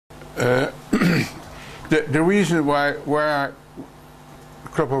The reason why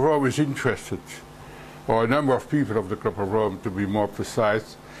Club of Rome is interested, or a number of people of the Club of Rome to be more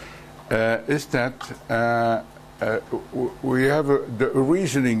precise, is that we have the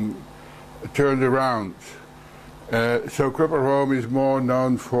reasoning turned around. So Club of Rome is more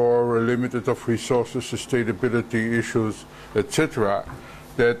known for limited of resources, sustainability issues, etc.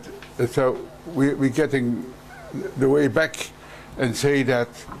 So we're getting the way back and say that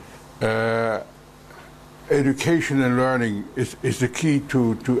education and learning is the key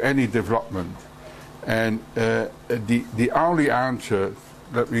to any development. And the only answer,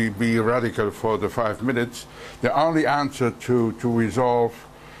 let me be radical for the 5 minutes, the only answer to resolve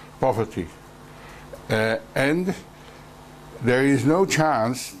poverty. And there is no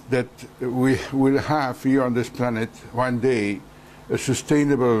chance that we will have here on this planet one day a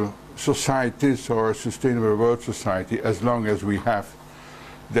sustainable societies or a sustainable world society as long as we have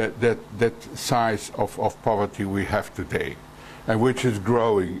that size of poverty we have today, and which is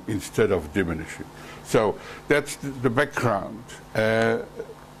growing instead of diminishing. So that's the background.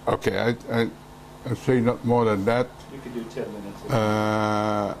 Okay, I say not more than that. You could do 10 minutes.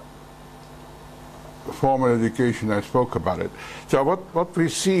 Formal education, I spoke about it. So what we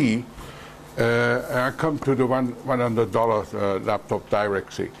see, I come to the $100 laptop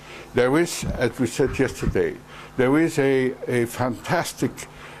directly. There is, as we said yesterday, there is a fantastic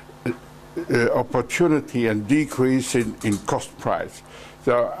opportunity and decrease in cost price.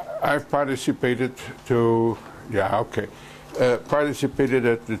 So I've participated participated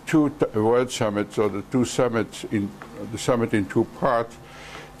at the two World Summits, or the two summits, the summit in two parts.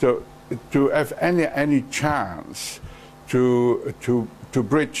 So to have any chance to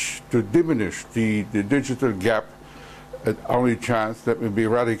bridge, to diminish the digital gap, only chance, let me be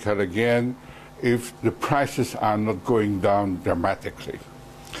radical again, if the prices are not going down dramatically.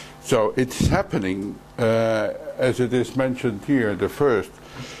 So it's happening, as it is mentioned here, the first.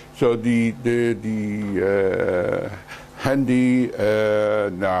 So the handy,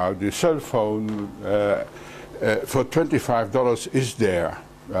 now the cell phone for $25 is there.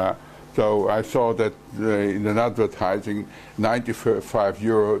 So I saw that in an advertising,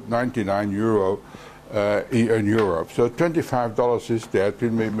 99 euro in Europe. So $25 is there. It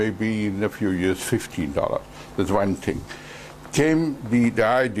may be in a few years $15. That's one thing. Came the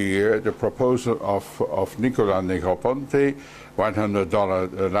idea, the proposal of Nicola Negroponte,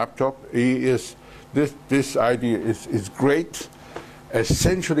 $100 laptop. This idea is great,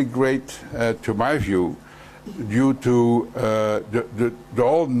 essentially great to my view, due to the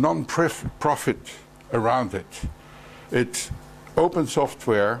whole non-profit around it. It's open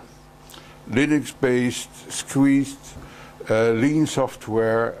software, Linux-based, squeezed, lean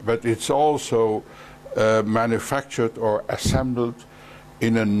software, but it's also manufactured or assembled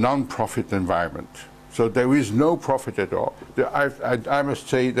in a non-profit environment. So there is no profit at all. I must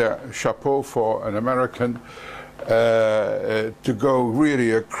say the chapeau for an American to go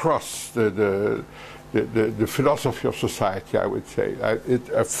really across the philosophy of society, I would say.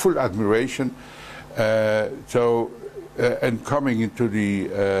 A full admiration. And coming into the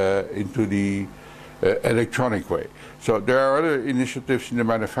electronic way. So there are other initiatives in the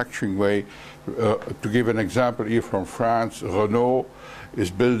manufacturing way. To give an example here from France, Renault is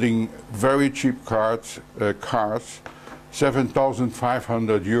building very cheap cars,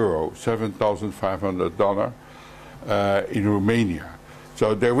 7,500 euro, $7,500 in Romania.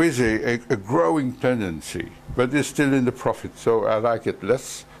 So there is a growing tendency, but it's still in the profit, so I like it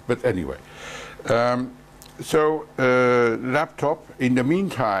less, but anyway. Laptop, in the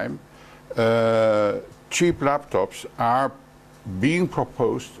meantime, cheap laptops are being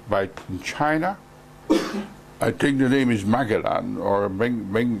proposed by China. I think the name is Magellan or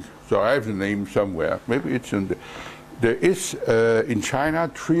Meng, so I have the name somewhere. Maybe it's in there is in China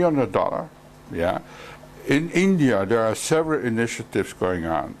 $300. Yeah. In India, there are several initiatives going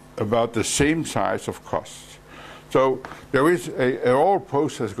on about the same size of costs. So there is a whole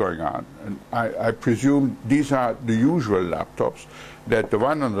process going on, and I presume these are the usual laptops, that the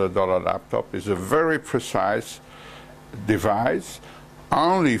 $100 laptop is a very precise device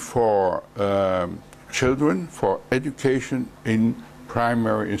only for children, for education in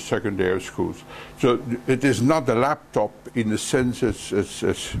primary and secondary schools. So it is not a laptop in the sense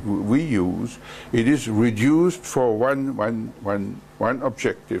as we use. It is reduced for one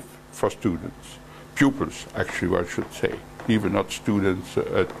objective for students. Pupils, actually, one should say, even not students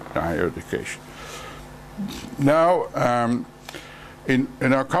at higher education. Now, in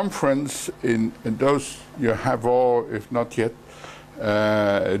our conference, in those you have all, if not yet,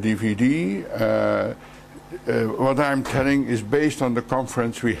 DVD, what I'm telling is based on the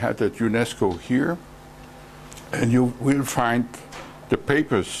conference we had at UNESCO here, and you will find the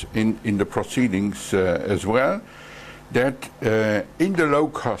papers in the proceedings as well, that in the low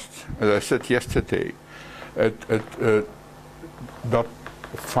cost, as I said yesterday, at dot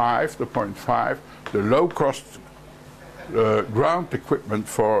 5, the point 5, the low cost ground equipment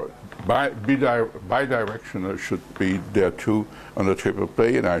for bidirectional should be there too on the triple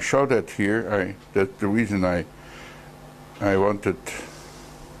play, and I show that here. That's the reason I wanted.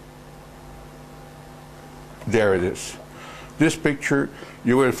 There it is. This picture,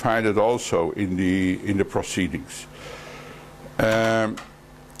 you will find it also in the proceedings. The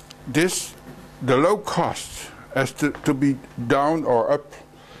low cost has to be down or up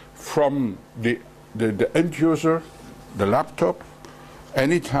from the end user, the laptop,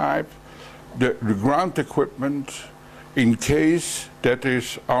 any type, the ground equipment, in case that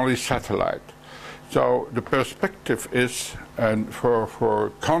is only satellite. So the perspective is, and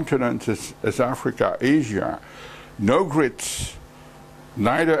for continents as Africa, Asia, no grids,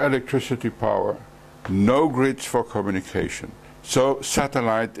 neither electricity power, no grids for communication. So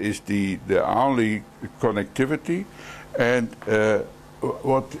satellite is the only connectivity, and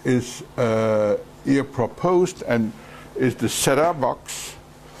what is here proposed and is the setup box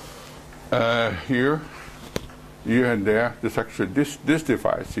here and there. This actually this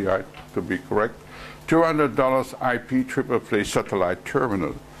device here, to be correct, $200 IP triple play satellite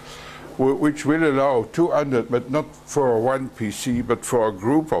terminal, which will allow 200, but not for one PC, but for a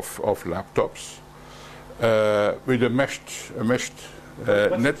group of laptops with a meshed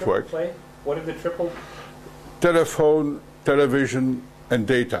network. What is the triple? Telephone, television, and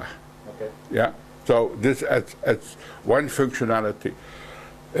data. Okay. Yeah. So this adds one functionality.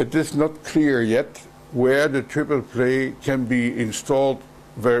 It is not clear yet where the triple play can be installed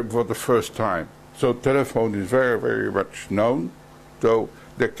for the first time. So telephone is very, very much known. So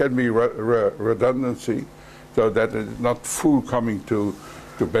there can be redundancy, so that it's not full coming to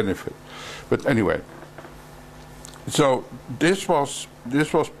benefit. But anyway, so this was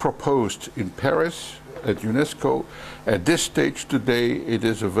proposed in Paris at UNESCO. At this stage today, it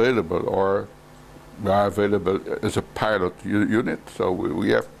is available or available as a pilot unit. So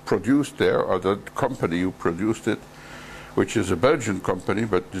we have produced there, or the company who produced it, which is a Belgian company,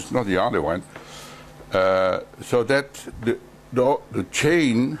 but it's not the only one. So that the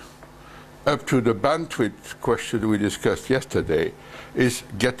chain up to the bandwidth question we discussed yesterday is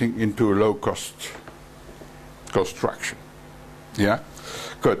getting into a low-cost construction. Yeah,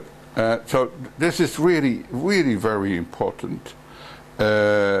 good. So this is really, really very important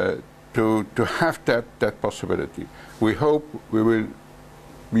to have that possibility. We hope we will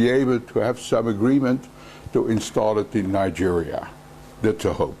be able to have some agreement to install it in Nigeria. That's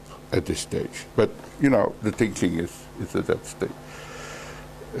a hope at this stage. But you know, the thinking is at that stage.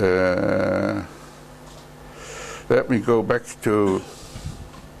 Let me go back to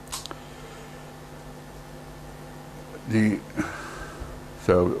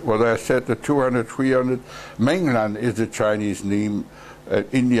so what I said, the 200, 300, mainland is the Chinese name,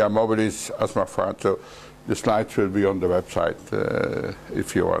 India Mobilis Asmafat, so the slides will be on the website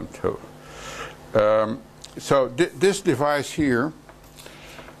if you want to. So this device here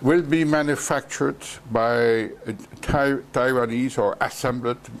will be manufactured by a Taiwanese or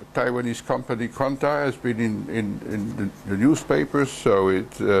assembled Taiwanese company. Quanta has been in the newspapers, so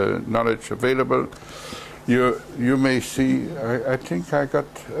it's knowledge available. You may see, I think I got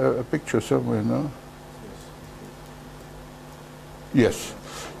a picture somewhere, no? Yes.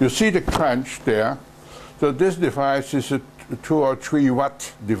 You see the crunch there. So this device is a 2 or 3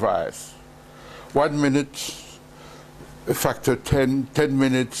 watt device. 1 minute, factor 10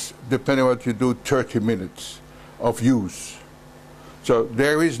 minutes, depending on what you do, 30 minutes of use. So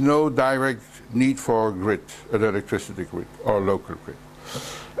there is no direct need for a grid, an electricity grid or local grid.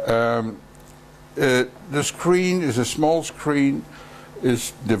 The screen is a small screen,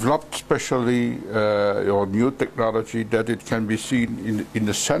 is developed specially or new technology that it can be seen in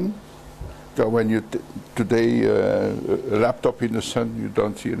the sun. So when you today a laptop in the sun, you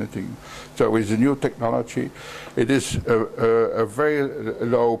don't see anything. So it's a new technology. It is a very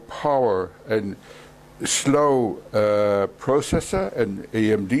low power and slow processor, an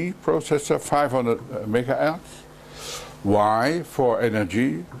AMD processor, 500 megahertz. Why? For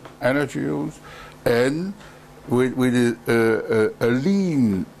energy use, and with a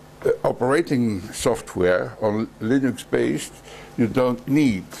lean operating software on Linux based, you don't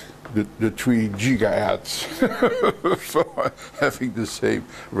need the 3 gigahertz for having the same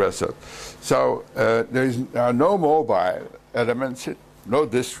result. So there are no mobile elements, no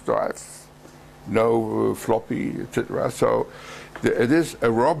disk drive, no floppy, etc. So it is a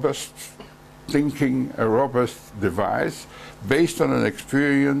robust thinking, a robust device based on an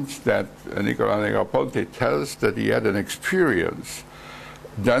experience that Nicola Negroponte tells that he had an experience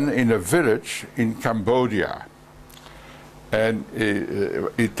done in a village in Cambodia. And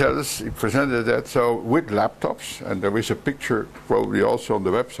he presented that so with laptops, and there is a picture probably also on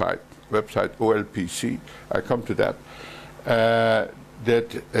the website OLPC, I come to that,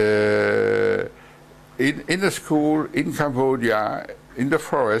 in a school in Cambodia, in the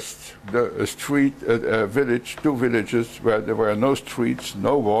forest, a village, two villages where there were no streets,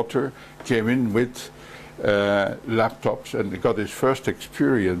 no water, came in with laptops and got his first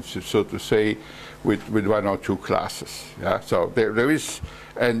experience, so to say, with one or two classes. Yeah, so there is,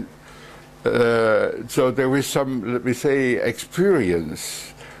 and so there is some, let me say,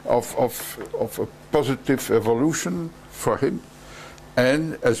 experience of a positive evolution for him,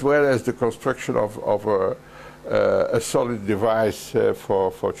 and as well as the construction of a solid device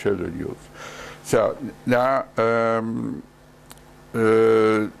for children youth. So now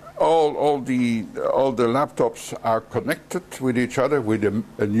all the laptops are connected with each other with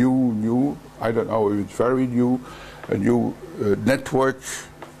a new I don't know if it's very new, a new network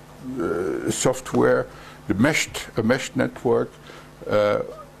software, a meshed network,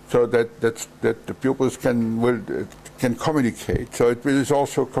 so that the pupils can communicate. So it is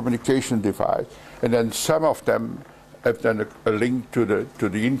also a communication device, and then some of them have then a link to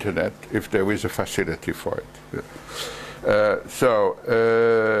the internet if there is a facility for it.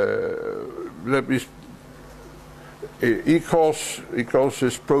 Let me. He calls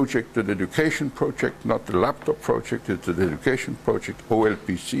this project an education project, not the laptop project. It's an education project,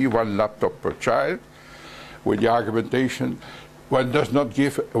 OLPC, one laptop per child, with the argumentation one does not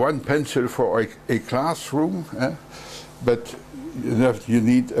give one pencil for a classroom, but you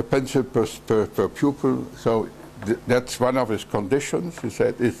need a pencil per pupil. So that's one of his conditions. He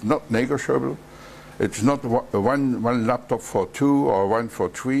said it's not negotiable. It's not one laptop for two or one for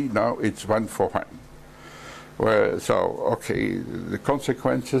three. Now it's one for one. So, okay, the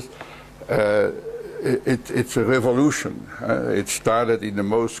consequences, it's a revolution. It started in the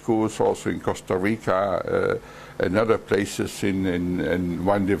most schools, also in Costa Rica and other places, in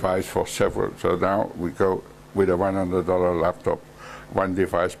one device for several. So now we go with a $100 laptop, one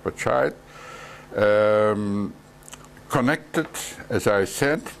device per child. Connected, as I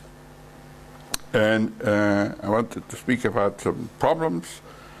said, and I wanted to speak about some problems.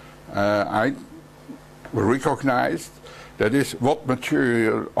 I recognized, that is, what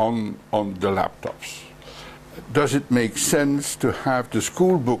material on the laptops. Does it make sense to have the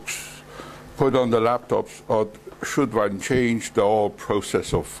school books put on the laptops, or should one change the whole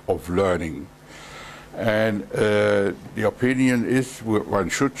process of learning? And the opinion is one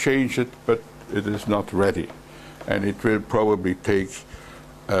should change it, but it is not ready. And it will probably take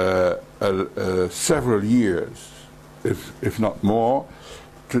several years, if not more,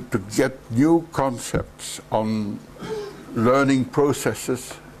 to get new concepts on learning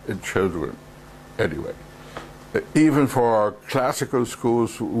processes in children. Anyway, even for our classical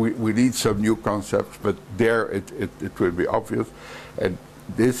schools, we need some new concepts, but there it will be obvious. And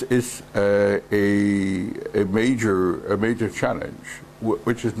this is a major challenge,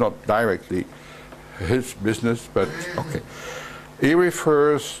 which is not directly his business, but okay. He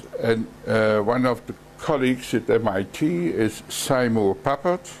refers, and one of the colleagues at MIT is Seymour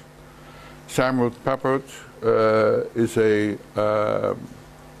Papert. Seymour Papert is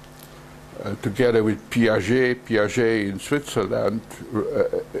together with Piaget in Switzerland,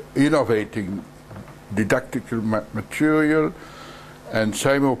 innovating didactical material. And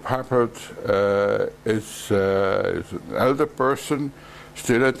Seymour Papert is an elder person,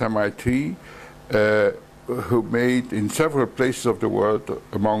 still at MIT, who made in several places of the world,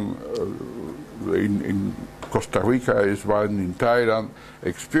 among in Costa Rica is one, in Thailand,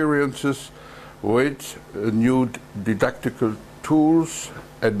 experiences with new didactical tools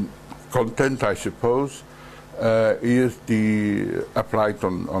and content, I suppose, is applied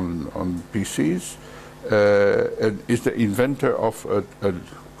on PCs, and is the inventor of a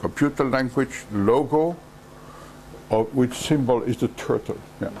computer language logo, which symbol is the turtle.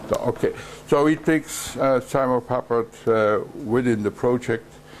 Yeah. So, okay, so he takes Seymour Papert within the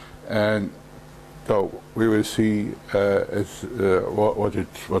project, and so we will see what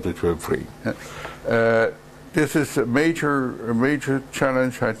it will bring. This is a major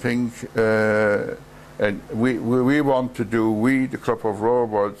challenge, I think, and we want to do, the Club of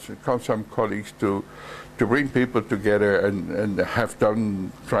Robots, some colleagues, to bring people together and have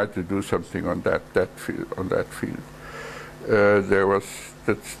tried to do something on that field. there was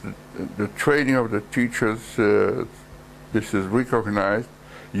that's the training of the teachers. This is recognized.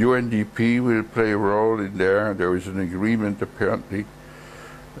 UNDP will play a role in there. There is an agreement apparently.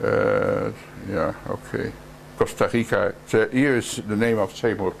 Yeah, okay. Costa Rica. Here is the name of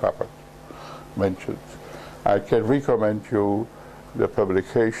Samuel Papert mentioned. I can recommend you the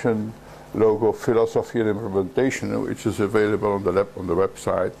publication Logo Philosophy and Implementation, which is available on the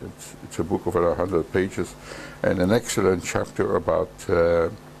website. It's a book of over 100 pages, and an excellent chapter about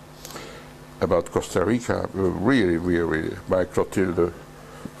Costa Rica, really, by Clotilde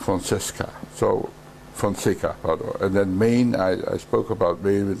Fonseca. And then Maine, I spoke about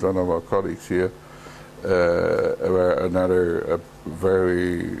Maine with one of our colleagues here, where another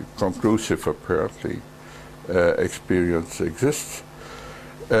very conclusive, apparently, experience exists.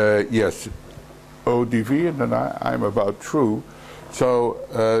 Yes, ODV, and then I'm about through. So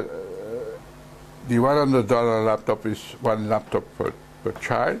the $100 laptop is one laptop per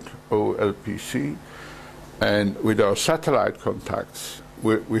child, OLPC, and with our satellite contacts,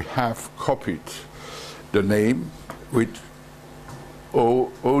 we have copied the name with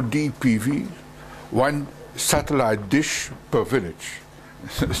ODPV, one satellite dish per village.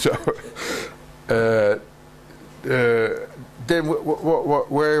 So then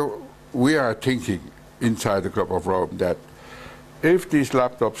where we are thinking inside the Club of Rome that if these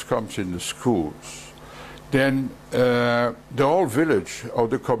laptops comes in the schools, then the whole village or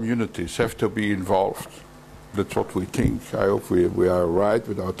the communities have to be involved. That's what we think. I hope we are right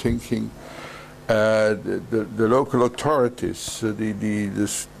with our thinking. The local authorities,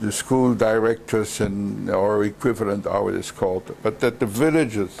 the school directors or equivalent, how it is called, but that the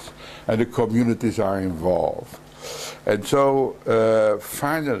villages and the communities are involved. And so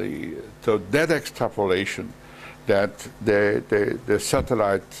finally, so that extrapolation that the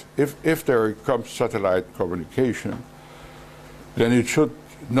satellite, if there comes satellite communication, then it should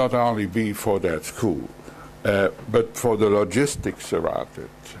not only be for that school, but for the logistics around it,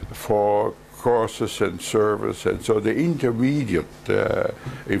 for courses and service, and so the intermediate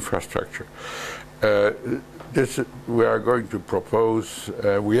infrastructure. This we are going to propose,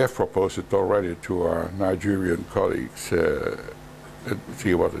 we have proposed it already to our Nigerian colleagues, and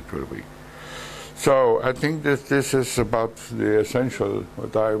see what it will be. So I think that this is about the essential,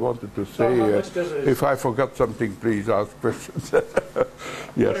 what I wanted to say. If I forgot something, please ask questions. Yes.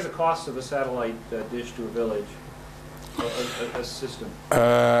 What are the costs of a satellite dish to a village, a system?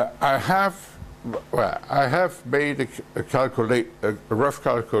 I have made a rough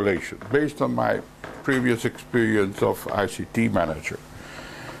calculation based on my previous experience of ICT manager.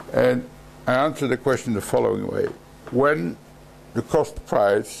 And I answer the question the following way. When the cost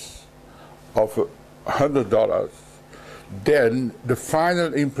price of $100, then the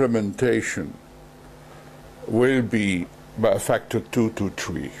final implementation will be by a factor 2 to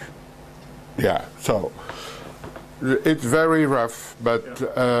 3. Yeah, so it's very rough, but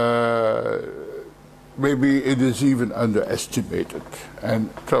maybe it is even underestimated. And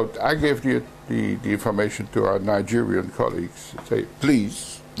so I gave the information to our Nigerian colleagues, say,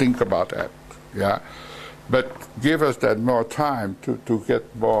 please think about that, yeah? But give us that more time to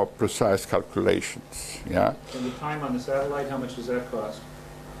get more precise calculations, yeah? And the time on the satellite, how much does that cost?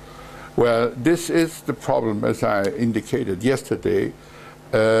 Well, this is the problem, as I indicated yesterday.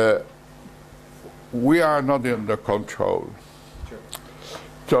 We are not under control. Sure.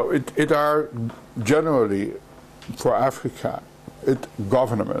 So it are generally, for Africa,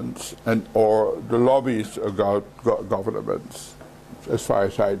 governments or the lobbies about governments, as far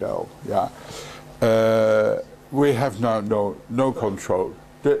as I know, yeah. We have now no control.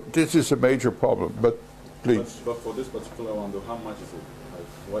 This is a major problem, but please. But for this particular one, though, how much is it? Like,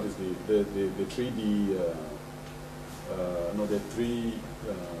 what is the 3D, no, the 3,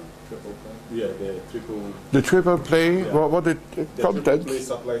 triple play? Yeah, the triple. The triple play, yeah. what it content? The triple play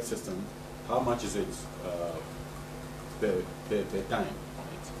satellite system, how much is it, the time?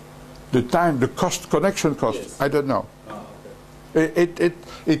 The time, the cost, connection cost, yes. I don't know.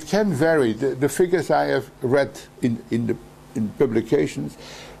 It can vary. The figures I have read in publications,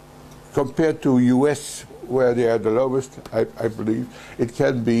 compared to US, where they are the lowest, I believe, it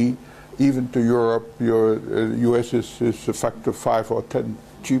can be even to Europe. US is a factor 5 or 10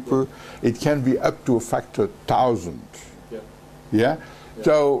 cheaper. It can be up to a factor 1,000. Yeah. Yeah.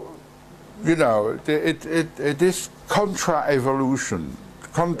 So, you know, it is contra-evolution,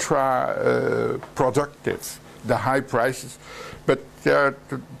 contra-productive. The high prices, but the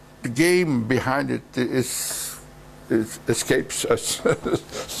game behind it escapes us,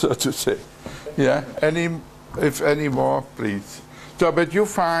 so to say. Yeah. If any more, please. So, but you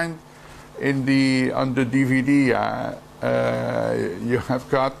find on the DVD you have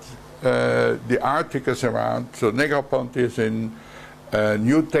got the articles around. So Negroponte is in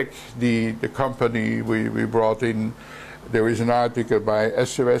New Tech, the company we brought in. There is an article by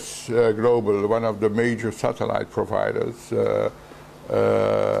SOS Global, one of the major satellite providers,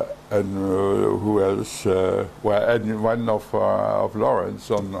 and who else? Well, and one of Lawrence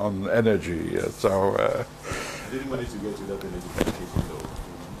on energy. So. I didn't manage to get to that energy publication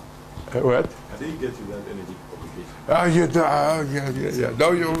though. What? I didn't get to that energy publication. Oh, you do? Oh, yeah.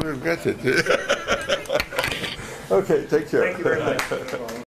 No, you will get it. Okay, take care. Thank you very much.